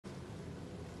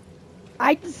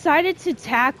I decided to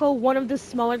tackle one of the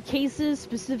smaller cases,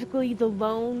 specifically the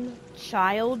lone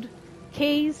child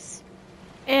case,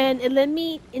 and it led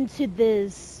me into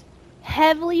this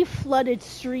heavily flooded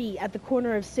street at the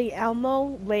corner of St.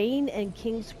 Elmo Lane and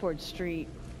Kingsport Street.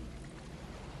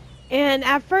 And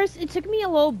at first, it took me a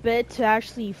little bit to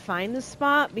actually find the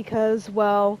spot because,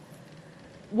 well,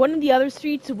 one of the other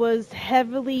streets was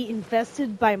heavily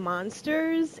infested by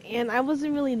monsters, and I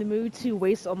wasn't really in the mood to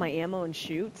waste all my ammo and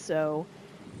shoot, so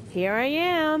here I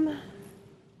am.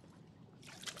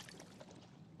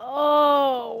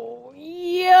 Oh,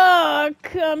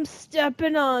 yuck! I'm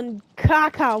stepping on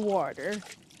caca water.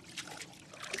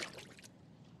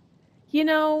 You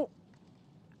know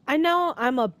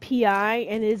I'm a PI,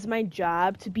 and it is my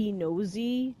job to be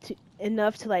nosy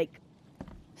enough to, like,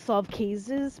 solve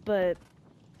cases, but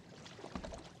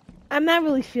I'm not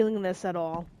really feeling this at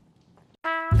all.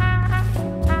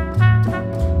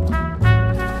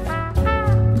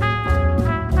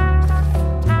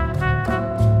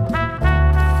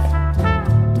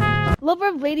 Lover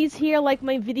of ladies here, like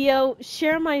my video,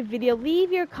 share my video,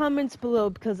 leave your comments below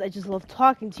because I just love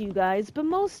talking to you guys, but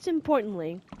most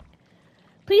importantly,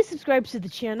 please subscribe to the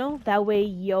channel, that way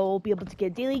you'll be able to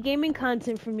get daily gaming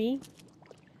content from me,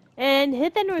 and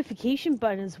hit that notification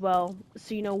button as well,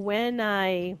 so you know when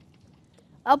I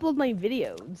upload my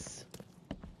videos.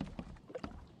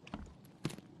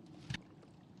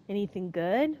 Anything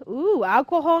good? Ooh,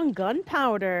 alcohol and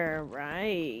gunpowder,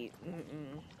 right.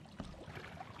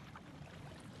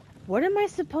 What am I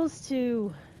supposed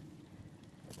to...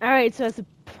 Alright, so as a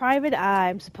private eye,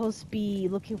 I'm supposed to be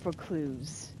looking for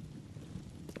clues.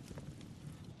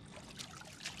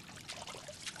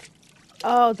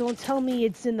 Oh, don't tell me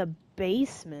it's in the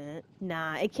basement.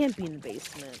 Nah, it can't be in the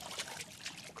basement.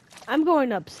 I'm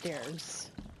going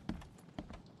upstairs.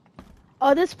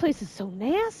 Oh, this place is so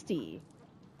nasty.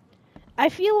 I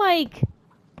feel like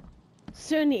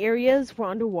certain areas were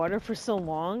underwater for so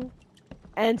long,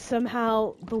 and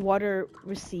somehow the water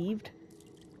received.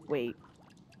 Wait.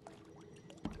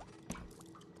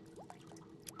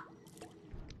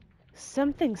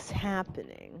 Something's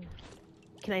happening.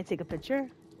 Can I take a picture?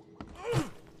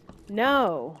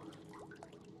 No.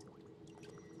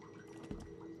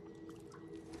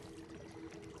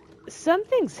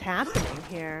 Something's happening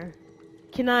here.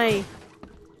 Can I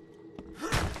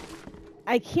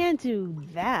can't do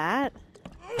that.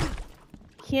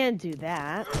 Can't do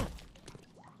that.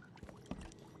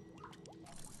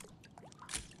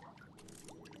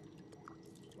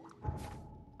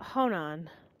 Hold on.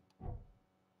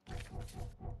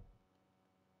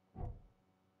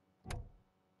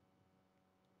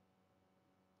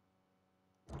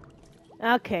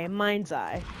 Okay, mind's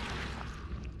eye.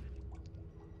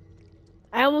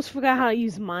 I almost forgot how to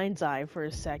use mind's eye for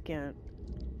a second.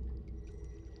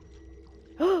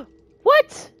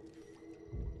 What?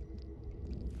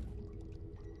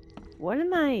 What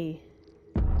am I?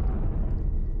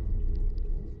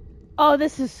 Oh,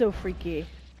 this is so freaky.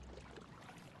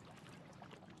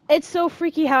 It's so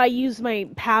freaky how I use my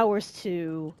powers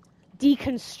to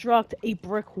deconstruct a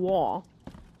brick wall.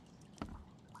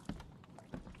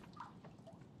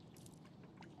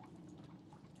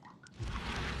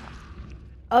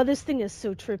 Oh, this thing is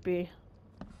so trippy.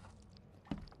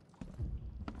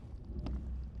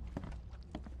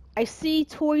 I see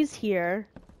toys here,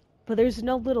 but there's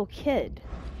no little kid.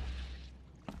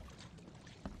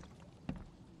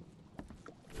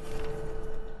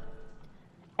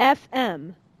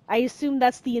 FM. I assume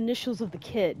that's the initials of the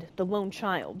kid, the lone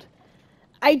child.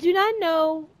 I do not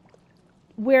know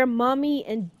where Mommy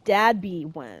and Dadby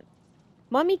went.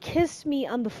 Mommy kissed me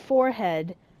on the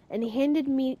forehead and handed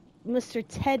me Mr.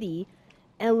 Teddy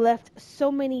and left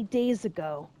so many days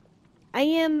ago. I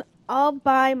am all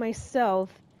by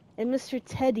myself, and Mr.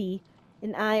 Teddy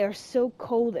and I are so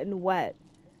cold and wet.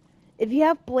 If you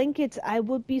have blankets, I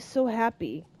would be so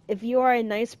happy. If you are a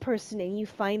nice person and you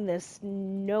find this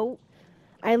note,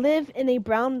 I live in a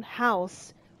brown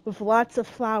house with lots of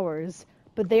flowers,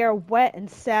 but they are wet and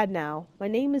sad now. My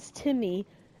name is Timmy,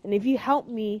 and if you help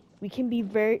me, we can be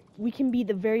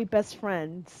the very best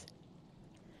friends.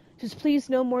 Just please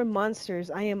no more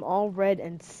monsters. I am all red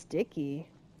and sticky.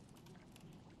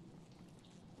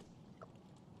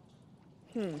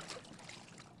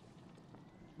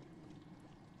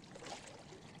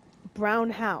 Brown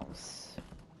house.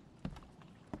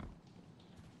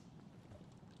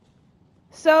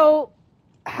 So,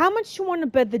 how much you want to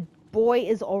bet the boy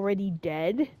is already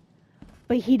dead,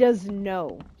 but he doesn't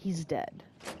know he's dead?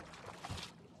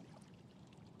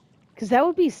 Because that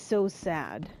would be so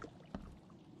sad.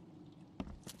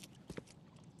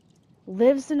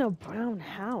 Lives in a brown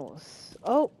house.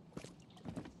 Oh.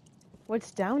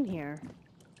 What's down here?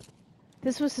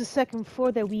 This was the second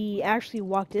floor that we actually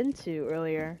walked into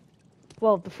earlier.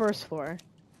 Well, the first floor.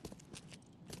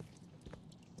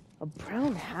 A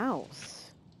brown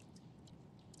house.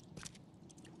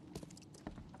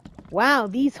 Wow,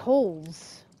 these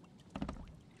holes.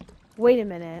 Wait a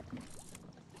minute.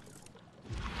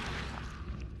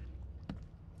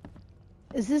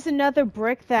 Is this another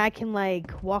brick that I can,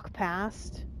 like, walk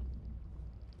past?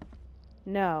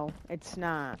 No, it's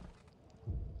not.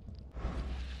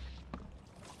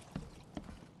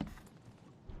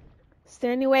 Is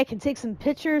there any way I can take some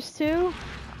pictures, too?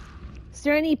 Is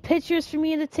there any pictures for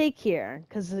me to take here?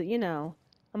 Because, you know,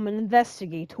 I'm an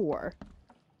investigator.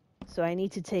 So I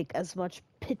need to take as much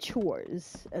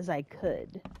pictures as I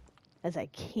could. As I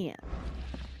can.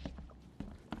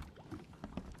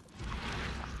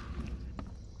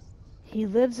 He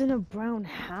lives in a brown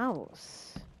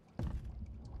house.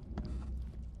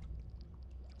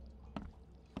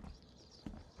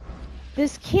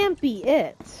 This can't be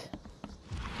it.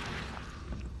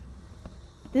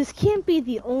 This can't be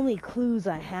the only clues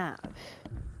I have.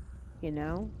 You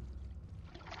know?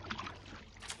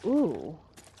 Ooh.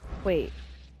 Wait.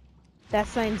 That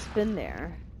sign's been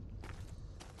there.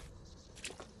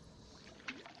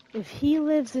 If he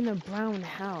lives in a brown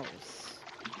house...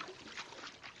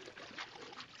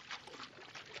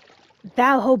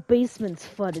 That whole basement's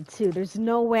flooded too. There's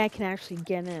no way I can actually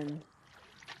get in.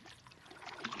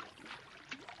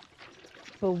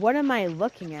 But what am I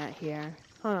looking at here?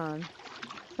 Hold on.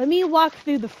 Let me walk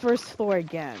through the first floor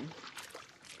again.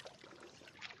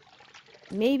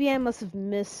 Maybe I must have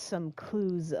missed some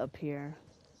clues up here.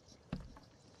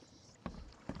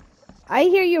 I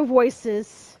hear your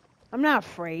voices. I'm not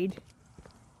afraid.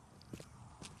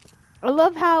 I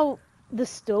love how the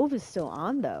stove is still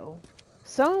on, though.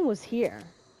 Someone was here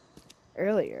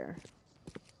earlier.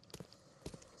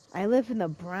 I live in a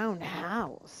brown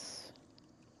house.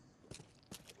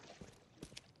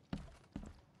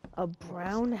 A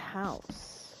brown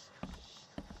house.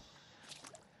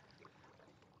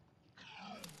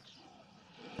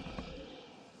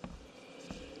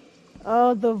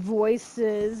 Oh, the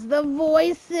voices. The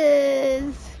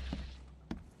voices.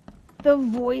 The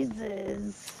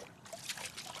voices.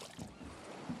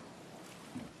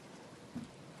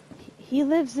 He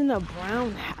lives in a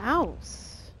brown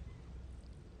house.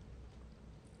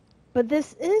 But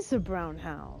this is a brown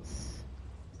house.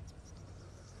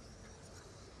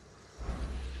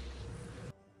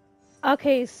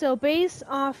 Okay, so based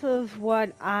off of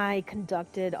what I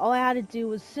conducted, all I had to do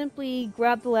was simply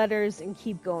grab the letters and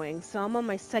keep going. So I'm on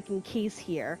my second case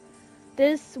here.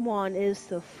 This one is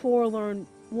the Forlorn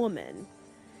Woman.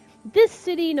 This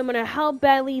city, no matter how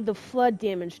badly the flood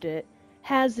damaged it,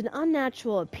 has an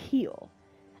unnatural appeal.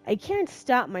 I can't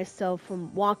stop myself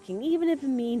from walking, even if it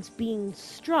means being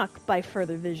struck by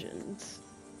further visions.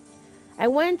 I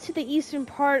went to the eastern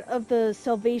part of the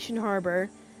Salvation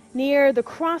Harbor, near the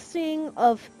crossing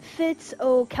of Fitz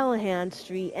O'Callahan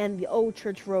Street and the Old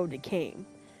Church Road it came.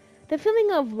 The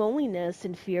feeling of loneliness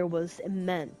and fear was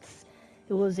immense.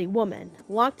 It was a woman,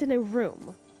 locked in a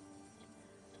room,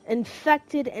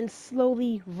 infected and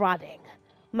slowly rotting.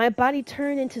 My body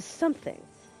turned into something.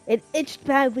 It itched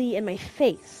badly in my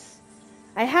face.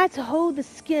 I had to hold the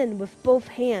skin with both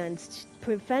hands to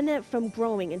prevent it from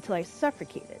growing until I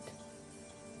suffocated.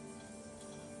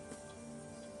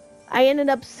 I ended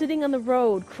up sitting on the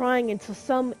road crying until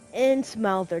some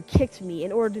ant-mouther kicked me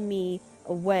and ordered me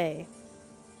away.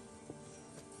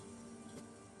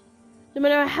 No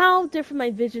matter how different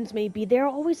my visions may be, they are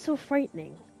always so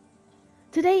frightening.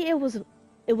 Today it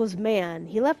was man.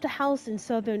 He left a house in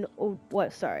southern...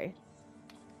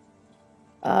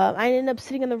 I ended up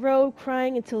sitting on the road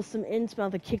crying until some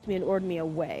ant-mouther kicked me and ordered me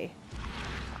away.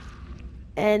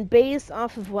 And based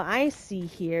off of what I see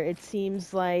here, it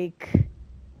seems like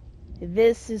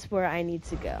this is where I need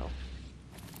to go.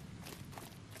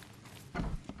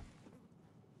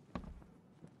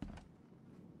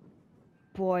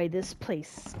 Boy, this place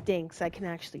stinks. I can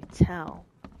actually tell.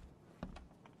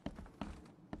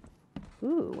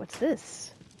 Ooh, what's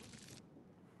this?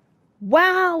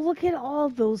 Wow, look at all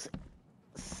those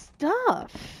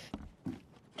stuff.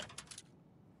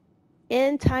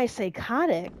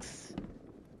 Antipsychotics.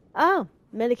 Oh,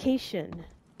 medication.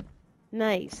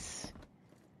 Nice.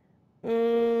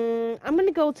 I'm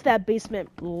gonna go to that basement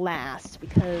last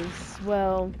because,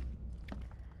 well,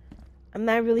 I'm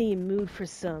not really in the mood for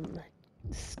some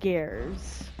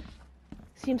scares.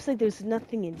 Seems like there's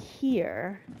nothing in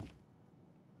here.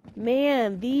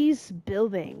 Man, these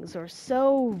buildings are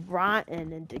so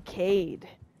rotten and decayed.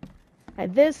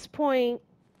 At this point,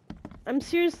 I'm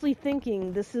seriously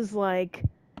thinking this is like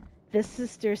the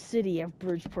sister city of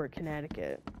Bridgeport,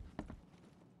 Connecticut.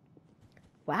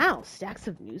 Wow, stacks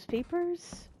of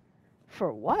newspapers?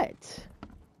 For what?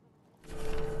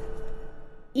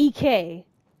 EK.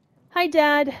 Hi,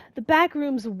 Dad. The back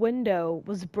room's window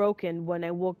was broken when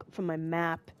I woke from my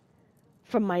nap.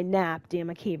 Damn,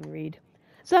 I can't even read.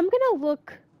 So I'm gonna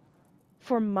look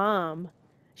for Mom.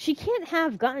 She can't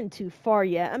have gotten too far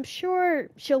yet. I'm sure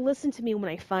she'll listen to me when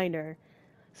I find her.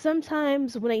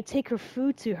 Sometimes when I take her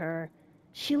food to her,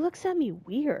 she looks at me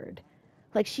weird,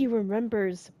 like she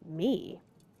remembers me.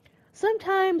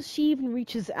 Sometimes she even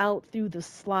reaches out through the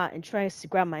slot and tries to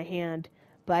grab my hand,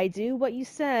 but I do what you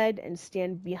said and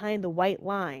stand behind the white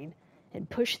line and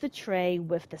push the tray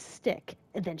with the stick,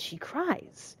 and then she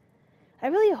cries. I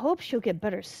really hope she'll get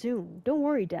better soon. Don't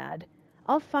worry, Dad.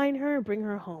 I'll find her and bring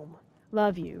her home.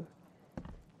 Love you.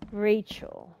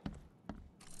 Rachel.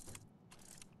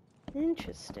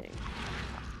 Interesting.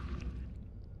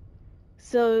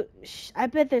 So, I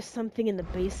bet there's something in the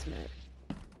basement.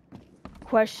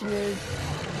 Question is...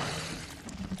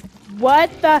 What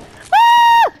the...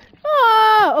 Ah!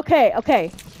 Oh! Okay,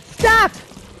 okay. Stop!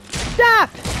 Stop!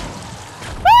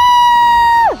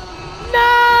 Ah!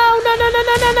 No! No, no, no,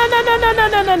 no, no, no, no, no, no,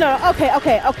 no, no, no. Okay,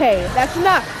 okay, okay. That's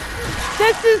enough.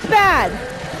 This is bad.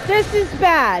 This is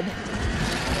bad.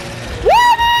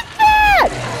 What is that?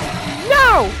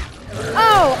 No!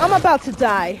 Oh, I'm about to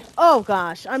die. Oh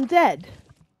gosh, I'm dead.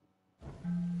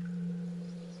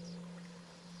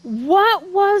 What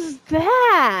was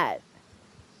that?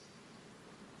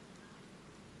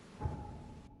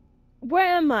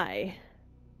 Where am I?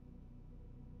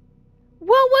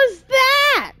 What was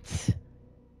that?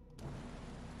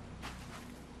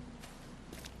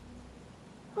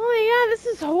 Oh my god, this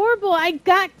is horrible. I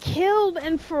got killed,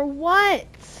 and for what?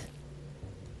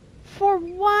 For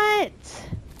what?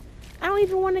 I don't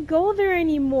even want to go there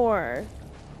anymore.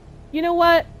 You know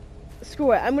what?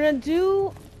 Screw it. I'm gonna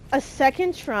do a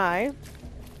second try.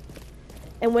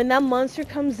 And when that monster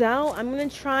comes out, I'm gonna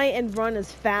try and run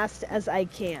as fast as I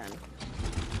can.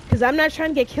 Because I'm not trying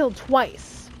to get killed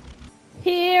twice.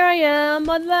 Here I am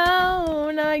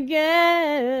alone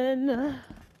again.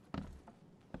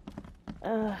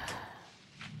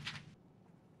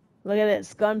 Look at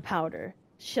this. Gunpowder.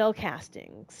 Shell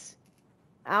castings.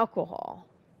 Alcohol.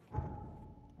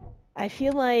 I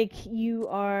feel like you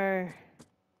are...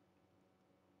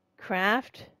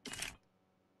 Craft?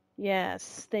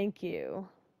 Yes, thank you.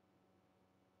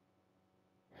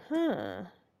 Huh.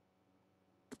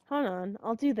 Hold on,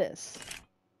 I'll do this.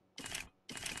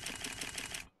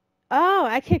 Oh,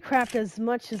 I can craft as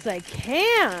much as I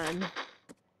can!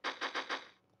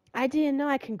 I didn't know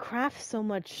I can craft so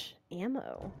much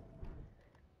ammo.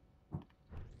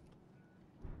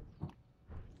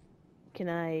 Can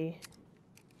I...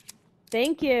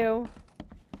 Thank you.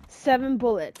 7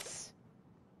 bullets.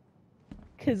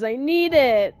 'Cause I need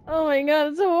it. Oh my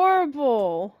god, it's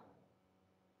horrible.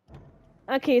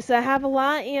 Okay, so I have a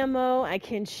lot of ammo. I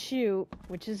can shoot,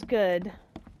 which is good.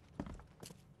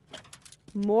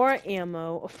 More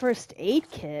ammo. A first aid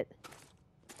kit.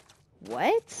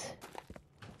 What?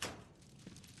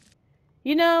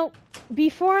 You know,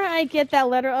 before I get that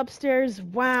letter upstairs,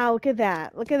 wow, look at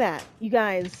that. Look at that. You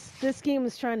guys, this game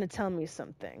is trying to tell me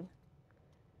something.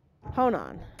 Hold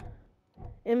on.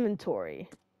 Inventory.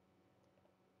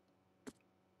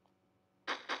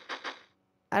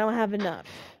 I don't have enough.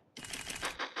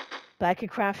 But I could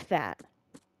craft that.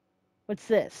 What's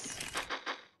this?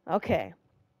 Okay.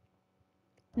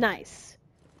 Nice.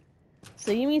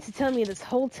 So you mean to tell me this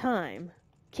whole time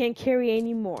can't carry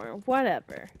any more?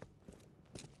 Whatever.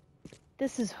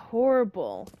 This is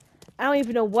horrible. I don't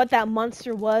even know what that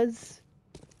monster was.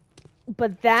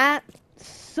 But that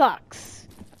sucks.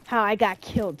 How I got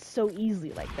killed so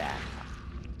easily like that.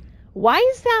 Why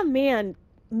is that man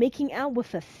making out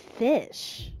with a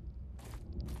fish?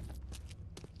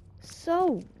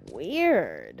 So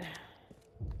weird.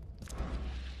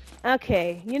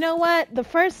 Okay, you know what? The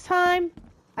first time,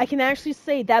 I can actually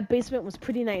say that basement was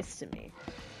pretty nice to me.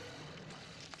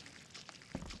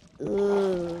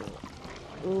 Ooh.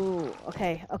 Ooh.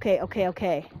 Okay, okay, okay,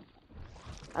 okay.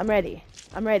 I'm ready.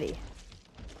 I'm ready.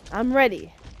 I'm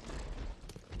ready.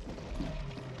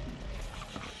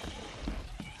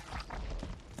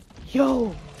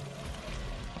 Yo!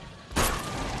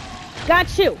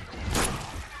 Got you!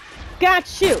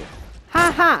 Got you!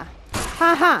 Ha ha!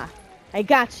 Ha ha! I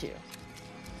got you.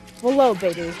 Hello,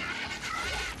 baby.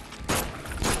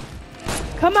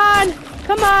 Come on!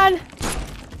 Come on!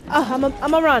 Oh,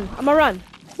 I'm a run. I'm a run.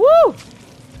 Woo!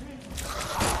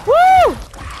 Woo!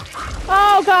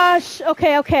 Oh gosh.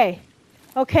 Okay, okay.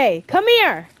 Okay, come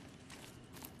here.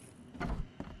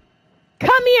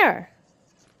 Come here!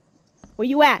 Where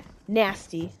you at,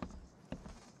 nasty?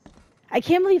 I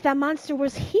can't believe that monster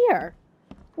was here,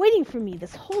 waiting for me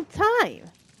this whole time.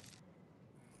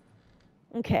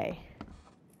 Okay.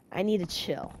 I need to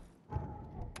chill.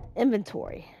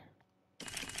 Inventory.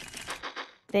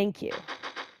 Thank you.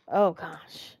 Oh,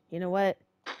 gosh. You know what?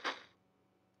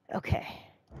 Okay.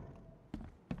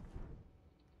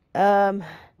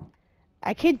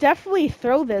 I could definitely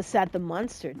throw this at the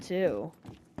monster, too.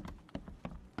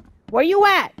 Where you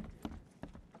at?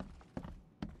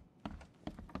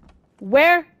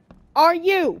 Where are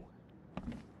you?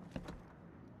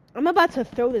 I'm about to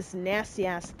throw this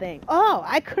nasty-ass thing. Oh,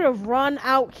 I could have run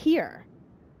out here.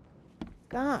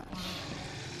 Gosh.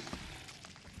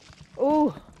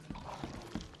 Ooh.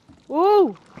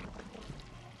 Ooh.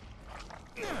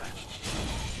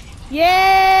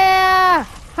 Yeah!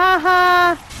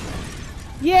 Haha!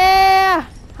 Yeah!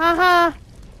 Haha!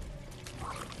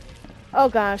 Oh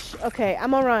gosh. Okay,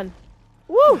 I'm gonna run.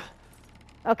 Woo!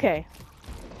 Okay.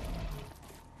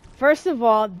 First of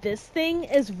all, this thing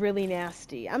is really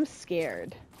nasty. I'm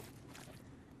scared.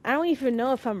 I don't even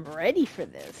know if I'm ready for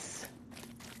this.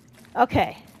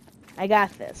 Okay. I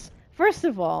got this. First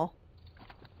of all,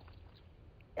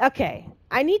 okay,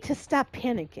 I need to stop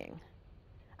panicking.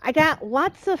 I got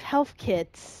lots of health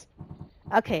kits.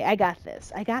 Okay, I got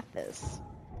this. I got this.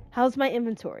 How's my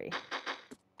inventory?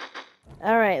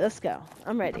 Alright, let's go.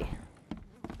 I'm ready.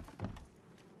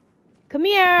 Come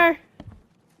here!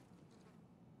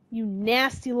 You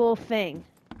nasty little thing.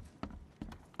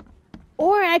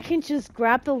 Or I can just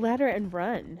grab the ladder and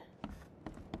run.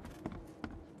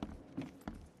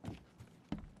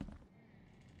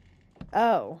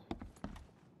 Oh.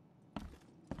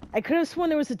 I could have sworn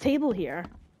there was a table here.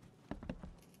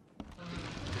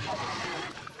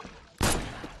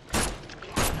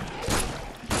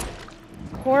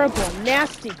 Horrible,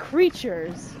 nasty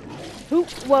creatures. Who?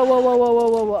 Whoa, whoa, whoa, whoa, whoa,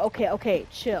 whoa, whoa. Okay, okay,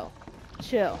 chill.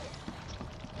 Chill.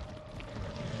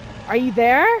 Are you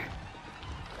there?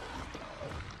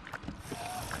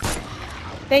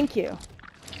 Thank you.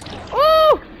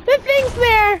 Oh! The thing's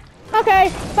there!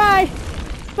 Okay, bye.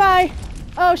 Bye.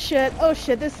 Oh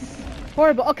shit, this is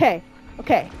horrible. Okay,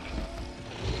 okay.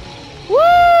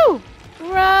 Woo!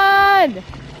 Run!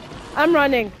 I'm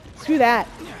running. Screw that.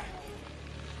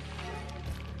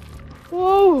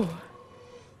 Whoa.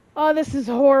 Oh, this is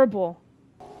horrible.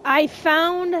 I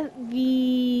found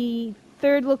the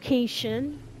third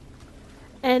location.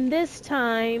 And this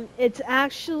time, it's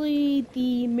actually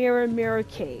the mirror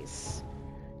case.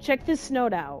 Check this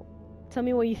note out. Tell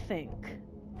me what you think.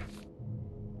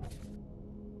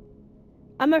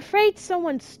 I'm afraid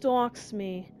someone stalks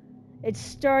me. It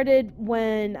started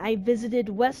when I visited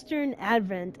Western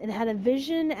Advent and had a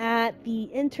vision at the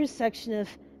intersection of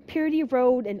Purity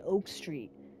Road and Oak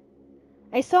Street.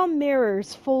 I saw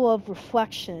mirrors full of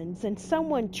reflections and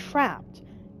someone trapped,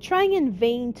 trying in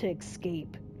vain to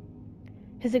escape.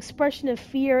 His expression of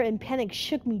fear and panic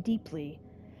shook me deeply.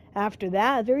 After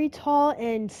that, a very tall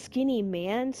and skinny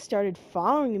man started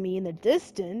following me in the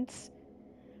distance.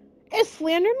 Is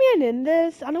Slenderman in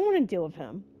this? I don't want to deal with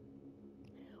him.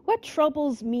 What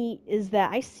troubles me is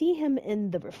that I see him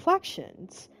in the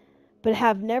reflections, but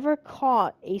have never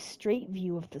caught a straight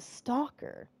view of the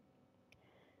stalker.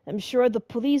 I'm sure the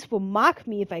police will mock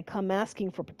me if I come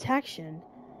asking for protection.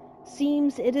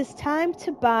 Seems it is time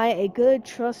to buy a good,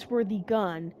 trustworthy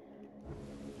gun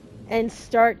and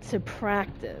start to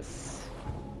practice.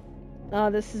 Oh,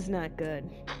 this is not good.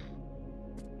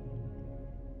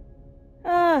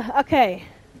 Okay.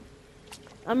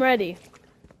 I'm ready.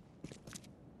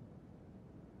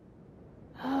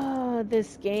 Oh,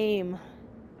 this game.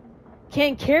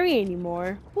 Can't carry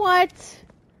anymore. What?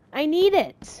 I need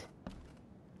it.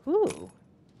 Ooh.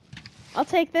 I'll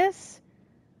take this.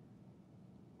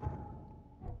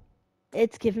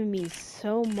 It's giving me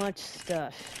so much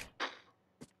stuff.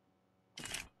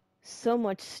 So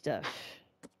much stuff.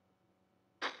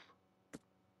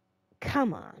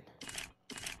 Come on.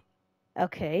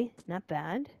 Okay, not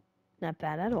bad. Not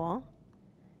bad at all.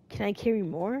 Can I carry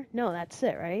more? No, that's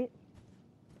it, right?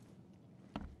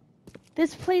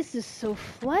 This place is so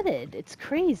flooded. It's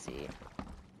crazy.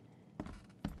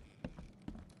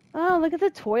 Oh, look at the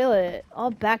toilet.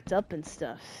 All backed up and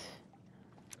stuff.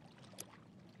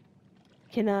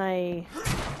 Can I...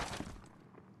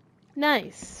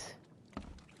 Nice.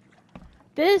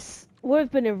 This would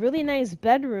have been a really nice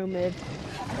bedroom if...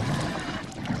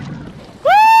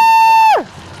 Ah!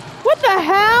 What the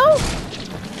hell?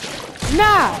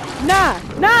 Nah!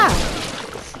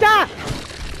 Stop!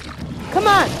 Come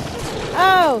on!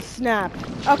 Oh, snap.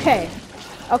 Okay.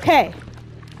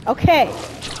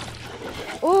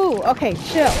 Ooh, okay,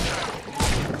 chill.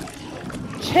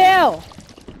 Chill!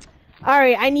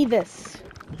 Alright, I need this.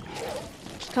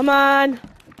 Come on.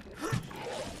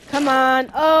 Come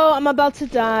on. Oh, I'm about to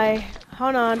die.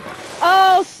 Hold on.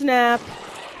 Oh, snap.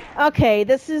 Okay,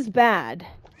 this is bad.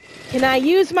 Can I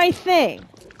use my thing?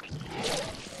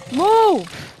 Move!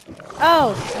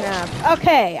 Oh, snap.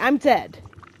 Okay, I'm dead.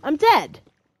 I'm dead.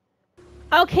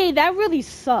 Okay, that really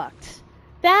sucked.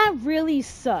 That really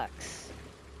sucks.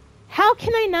 How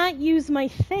can I not use my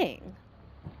thing?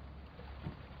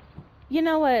 You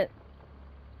know what?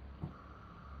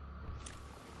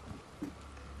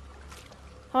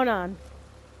 Hold on.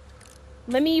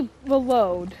 Let me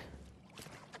reload.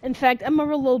 In fact, I'm gonna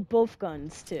reload both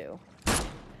guns, too.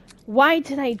 Why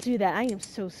did I do that? I am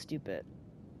so stupid.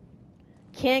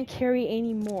 Can't carry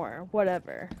any more.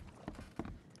 Whatever.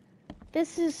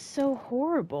 This is so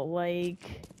horrible,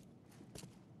 like...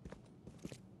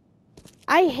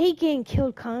 I hate getting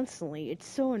killed constantly. It's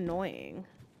so annoying.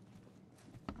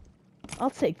 I'll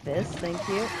take this, thank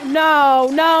you. No,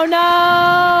 no,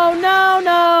 no, no,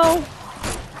 no!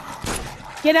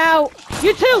 Get out!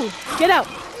 You too! Get out!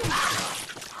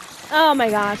 Oh my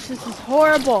gosh, this is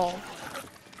horrible.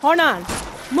 Hold on.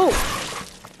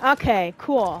 Move. Okay,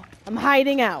 cool. I'm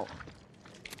hiding out.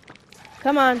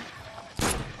 Come on.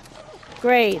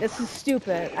 Great, this is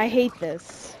stupid. I hate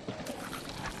this.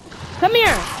 Come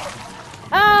here!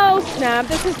 Oh, snap.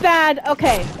 This is bad.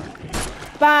 Okay.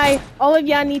 Bye. All of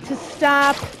y'all need to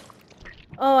stop.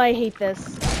 Oh, I hate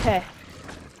this. Okay.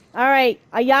 Alright.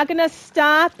 Are y'all gonna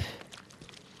stop?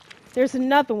 There's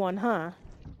another one, huh?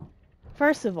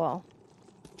 First of all.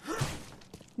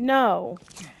 No.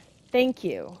 Thank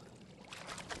you.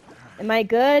 Am I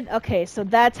good? Okay, so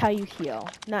that's how you heal.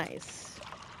 Nice.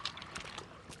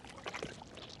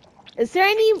 Is there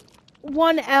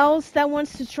anyone else that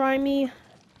wants to try me?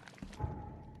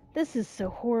 This is so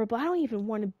horrible. I don't even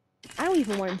want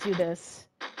to do this.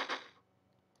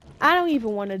 I don't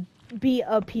even want to be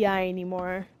a PI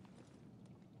anymore.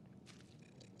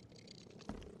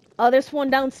 Oh, there's one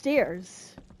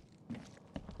downstairs.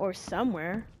 Or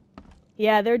somewhere.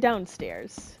 Yeah, they're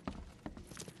downstairs.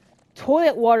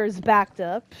 Toilet water's backed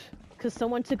up. Because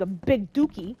someone took a big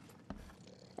dookie.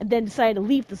 And then decided to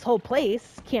leave this whole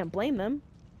place. Can't blame them.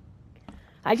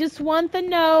 I just want the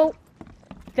note.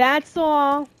 That's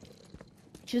all.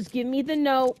 Just give me the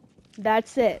note.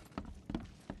 That's it.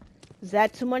 Is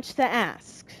that too much to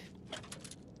ask?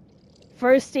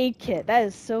 First aid kit. That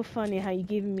is so funny how you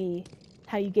gave me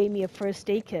a first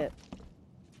aid kit.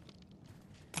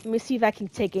 Let me see if I can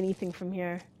take anything from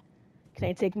here. Can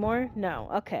I take more? No.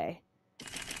 Okay.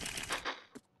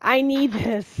 I need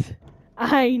this.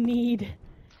 I need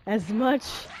as much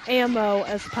ammo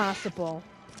as possible.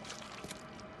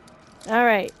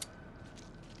 Alright.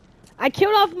 I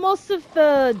killed off most of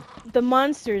the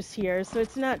monsters here, so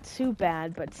it's not too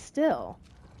bad, but still.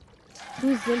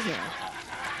 Who's in here?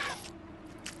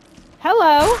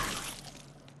 Hello!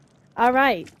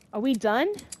 Alright, are we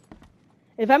done?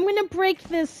 If I'm gonna break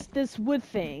this wood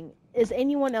thing, is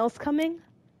anyone else coming?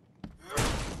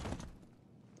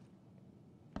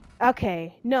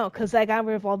 Okay, no, because I got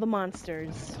rid of all the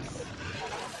monsters.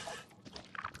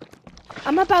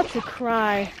 I'm about to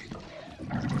cry.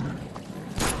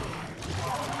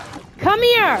 Come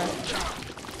here!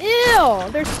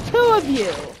 Ew! There's two of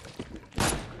you!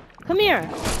 Come here.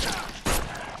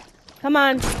 Come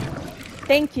on.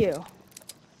 Thank you.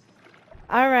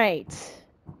 Alright.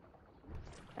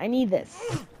 I need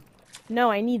this.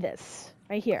 No, I need this.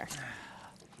 Right here.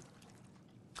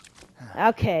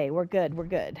 Okay, we're good, we're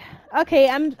good. Okay,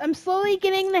 I'm slowly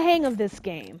getting the hang of this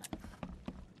game.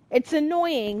 It's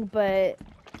annoying, but...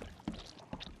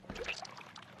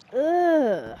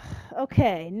 Ugh.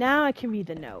 Okay, now I can read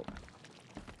the note.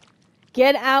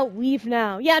 Get out, leave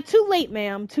now. Yeah, too late,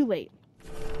 ma'am, too late.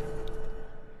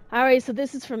 Alright, so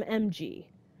this is from MG.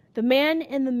 The man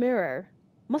in the mirror.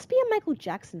 Must be a Michael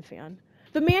Jackson fan.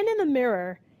 The man in the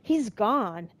mirror, he's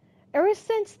gone. Ever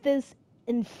since this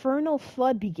infernal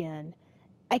flood began,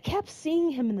 I kept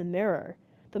seeing him in the mirror.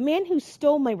 The man who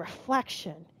stole my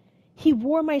reflection. He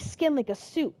wore my skin like a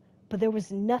suit, but there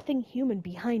was nothing human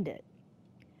behind it.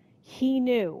 He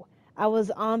knew I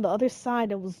was on the other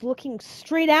side and was looking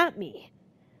straight at me.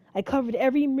 I covered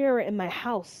every mirror in my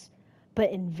house,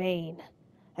 but in vain.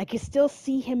 I could still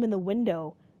see him in the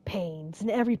window panes, in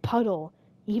every puddle,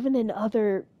 even in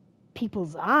other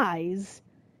people's eyes.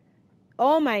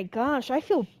 Oh my gosh, I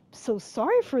feel so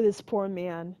sorry for this poor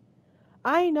man.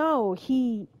 I know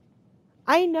he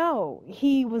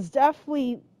was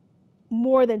definitely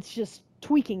more than just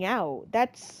tweaking out.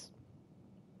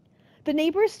 The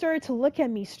neighbors started to look at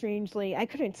me strangely. I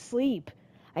couldn't sleep.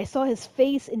 I saw his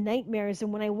face in nightmares,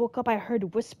 and when I woke up I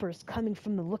heard whispers coming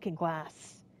from the looking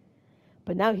glass.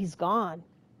 But now he's gone.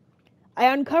 I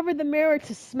uncovered the mirror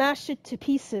to smash it to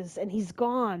pieces, and he's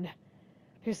gone.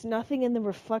 There's nothing in the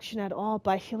reflection at all,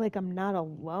 but I feel like I'm not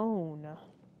alone.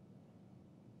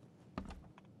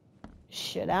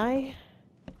 Should I?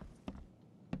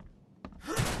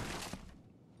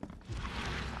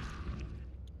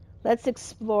 Let's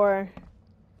explore.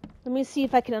 Let me see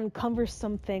if I can uncover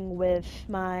something with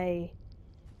my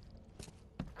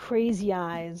crazy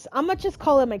eyes. I'm gonna just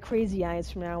call it my crazy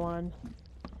eyes from now on.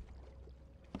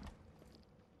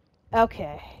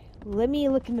 Okay, let me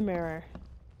look in the mirror.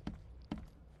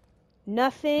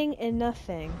 Nothing and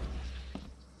nothing.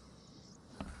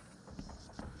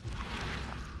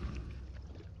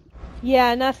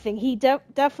 Yeah, nothing. He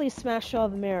definitely smashed all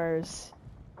the mirrors.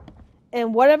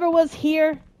 And whatever was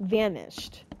here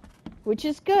vanished. Which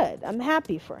is good. I'm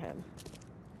happy for him.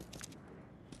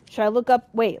 Should I look up?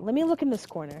 Wait, let me look in this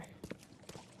corner.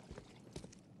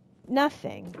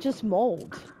 Nothing. Just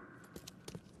mold.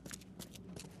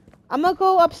 I'm gonna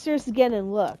go upstairs again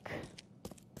and look.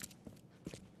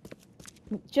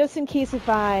 Just in case if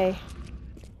I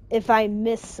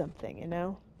miss something, you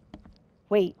know?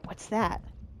 Wait, what's that?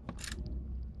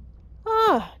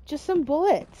 Ah, just some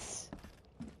bullets.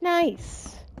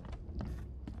 Nice.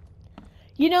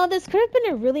 You know, this could have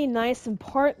been a really nice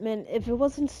apartment if it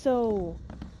wasn't so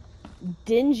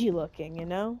dingy looking, you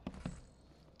know?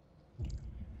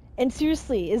 And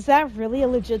seriously, is that really a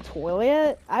legit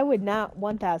toilet? I would not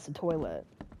want that as a toilet.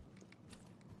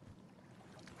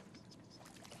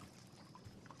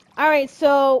 Alright,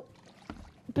 so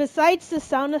besides the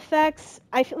sound effects,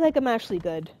 I feel like I'm actually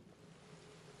good.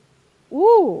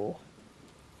 Ooh.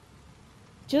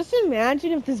 Just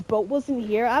imagine if this boat wasn't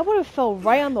here, I would have fell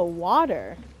right on the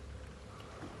water.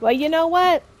 Well, you know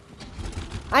what?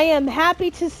 I am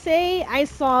happy to say I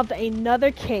solved another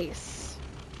case.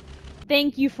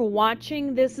 Thank you for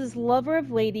watching. This is Lover of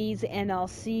Ladies, and I'll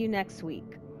see you next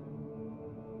week.